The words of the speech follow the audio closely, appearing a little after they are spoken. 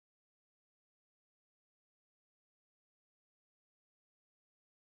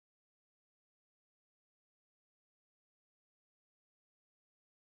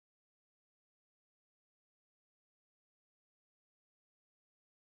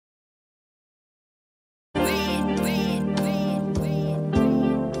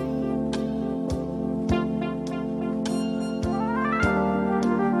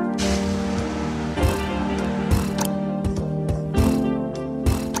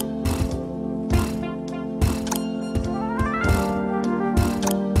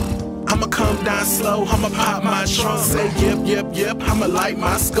down slow, I'ma pop my trunk. Say yep, yep, yep, I'ma light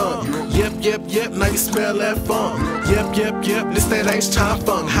my skunk. Yep, yep, yep, now you smell that funk. Yep, yep, yep, this that H-time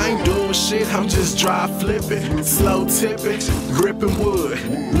funk. I ain't doing shit, I'm just dry flipping, slow tipping, gripping wood,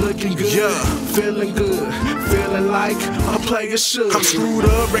 looking good, yeah, feeling good, feeling like a player should. I'm screwed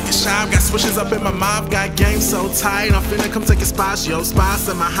up, wrecking shop, got switches up in my mouth, got game so tight. I'm finna come take a spots, yo, spots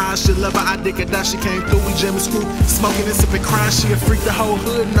in my high. She love her, I dig her down, she came through, we jamming screw, smoking and sipping crime. She a freak, the whole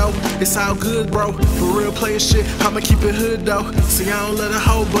hood know it's all good, bro. For real player shit, I'ma keep it hood though. See, I don't let her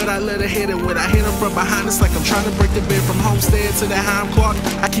hoe, but I let her hit it. When I hit her from behind, it's like I'm trying to break the bed from homestead to that Heim Clark.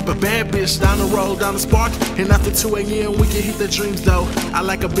 I keep a bad bitch down the road, down the spark, and after 2 a.m. we can hit the dreams though. I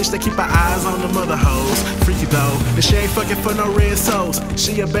like a bitch that keep her eyes on the mother hoes, freaky though, and she ain't fucking for no red souls.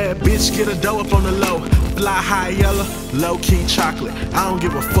 She a bad bitch, get her dough up on the low. Fly high yellow, low key chocolate. I don't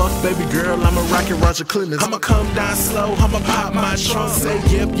give a fuck, baby girl, I'ma rock it Roger Clemens. I'ma come down slow, I'ma pop my trunk. Say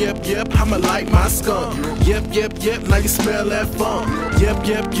yep, yep, yep, I'ma light my skunk. Yep, yep, yep, now you smell that funk. Yep,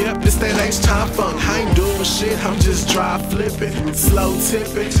 yep, yep, this that H-time funk. I ain't doing shit, I'm just dry flipping, slow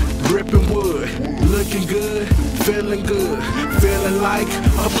tipping, gripping wood, looking good, feeling like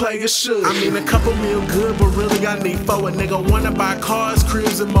a player should. I mean a couple meal good, but really I need 4. A nigga wanna buy cars,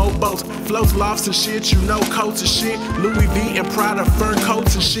 cribs, and more boats, floats, lofts and shit, you know, coats and shit, Louis V and Prada, fur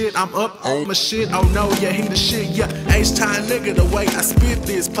coats and shit. I'm up on my shit, oh no, yeah, he the shit, yeah. H-time nigga, the way I spit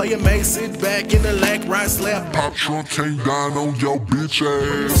this, play a make, sit back in the lag, right slap. Pop trunk came down on your bitch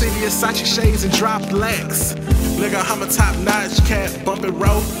ass. See the Versace shades and drop blacks. Nigga, I'm a top notch cat, bump and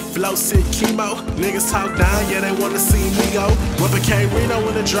roll, flow sick chemo. Niggas talk down, yeah, they wanna see me go. Whippin' K Reno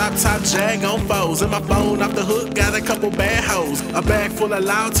in a drop top jag on foes. And my phone off the hook, got a couple bad hoes. A bag full of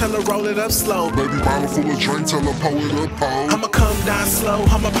loud, tell her roll it up slow. Baby bottle full of drink, tell her pull it up, pole. I'ma come down slow,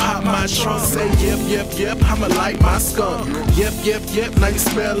 I'ma pop my trunk. Say yep, yep, yep, I'ma light my skunk. Yep, yep, yep, now you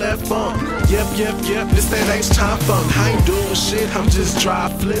smell that funk. Yep, yep, yep, this that H-time funk. I ain't doing shit, I'm just dry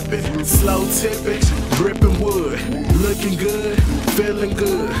flipping, slow tipping, gripping wood, looking good,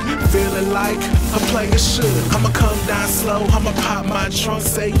 feeling like a player should. I'ma come down slow, I'ma pop my trunk.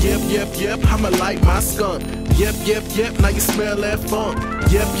 Say yep, yep, yep, I'ma light my skunk. Yep, yep, yep, now you smell that funk.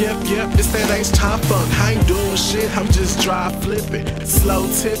 Yep, yep, yep, this that H-time funk. I ain't doing shit, I'm just dry flipping, slow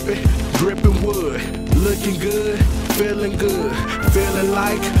tipping, gripping wood, looking good, feeling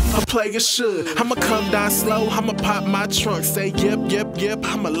like a player should. I'ma come down slow, I'ma pop my trunk. Say yep, yep, yep,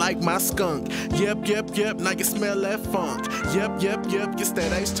 I'ma light my skunk. Yep, yep, yep, now you smell that funk. Yep, yep, yep, it's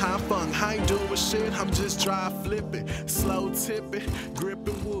that H-time funk. I ain't doing shit, I'm just dry flipping, slow tipping,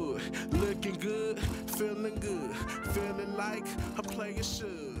 gripping wood, looking good, feeling like a player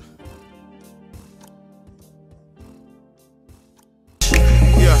should.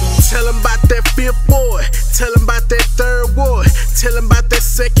 Tell him about that 5th ward, tell him about that 3rd ward, tell him about that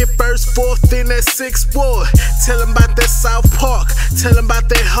 2nd, 1st, 4th, and that 6th ward, tell him about that South Park, tell him about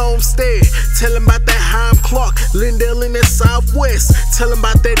that Homestead, tell him about that Heim Clark, Lindale in that Southwest, tell him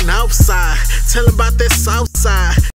about that North Side, tell him about that South Side.